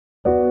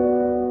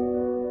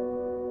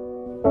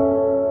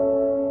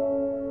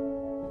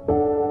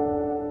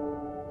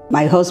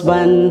My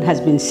husband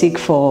has been sick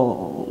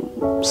for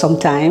some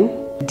time.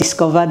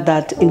 Discovered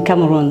that in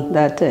Cameroon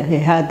that he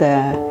had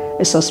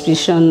a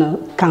suspicion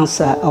of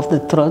cancer of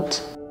the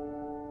throat.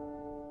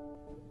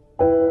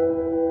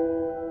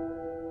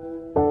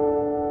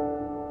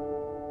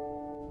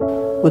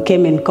 We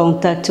came in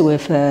contact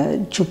with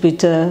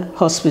Jupiter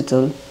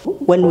Hospital.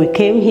 When we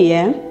came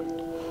here,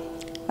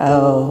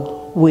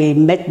 we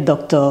met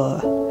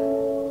Dr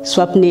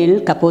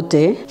Swapnil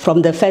Kapote.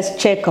 From the first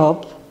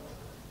checkup,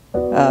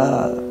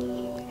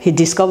 he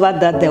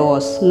discovered that there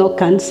was no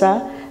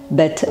cancer,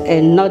 but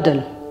a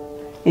nodule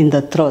in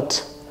the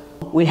throat.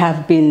 We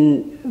have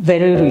been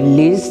very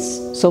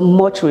released, so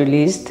much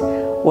released,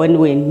 when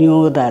we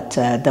knew that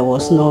there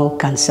was no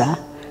cancer.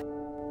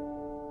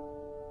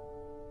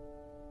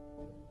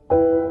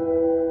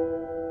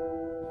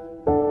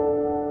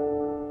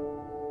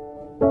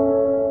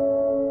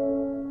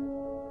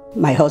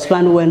 My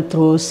husband went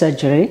through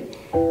surgery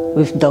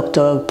with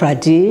Dr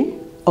Pradip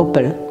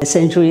Uppal. The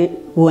surgery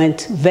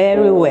went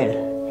very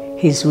well.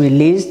 He's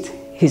released,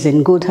 he's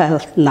in good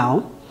health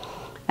now,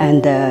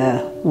 and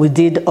we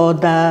did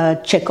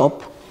other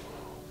checkup.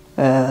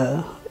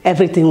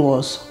 Everything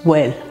was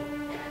well.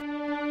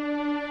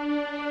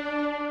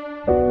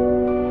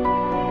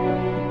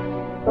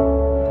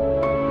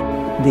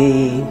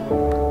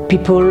 The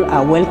people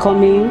are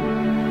welcoming,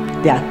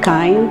 they are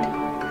kind,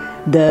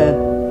 the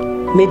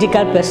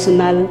medical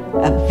personnel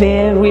are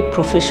very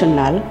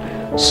professional,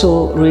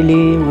 so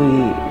really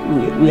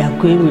we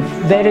are going with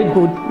very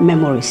good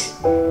memories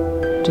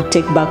to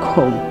take back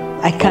home.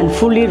 I can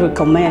fully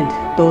recommend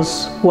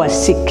those who are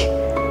sick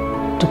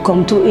to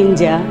come to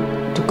India,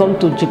 to come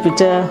to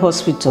Jupiter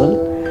Hospital,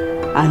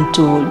 and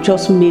to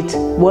just meet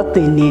what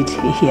they need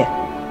here.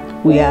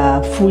 We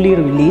are fully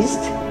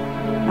released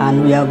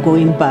and we are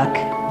going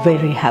back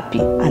very happy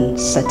and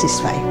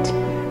satisfied.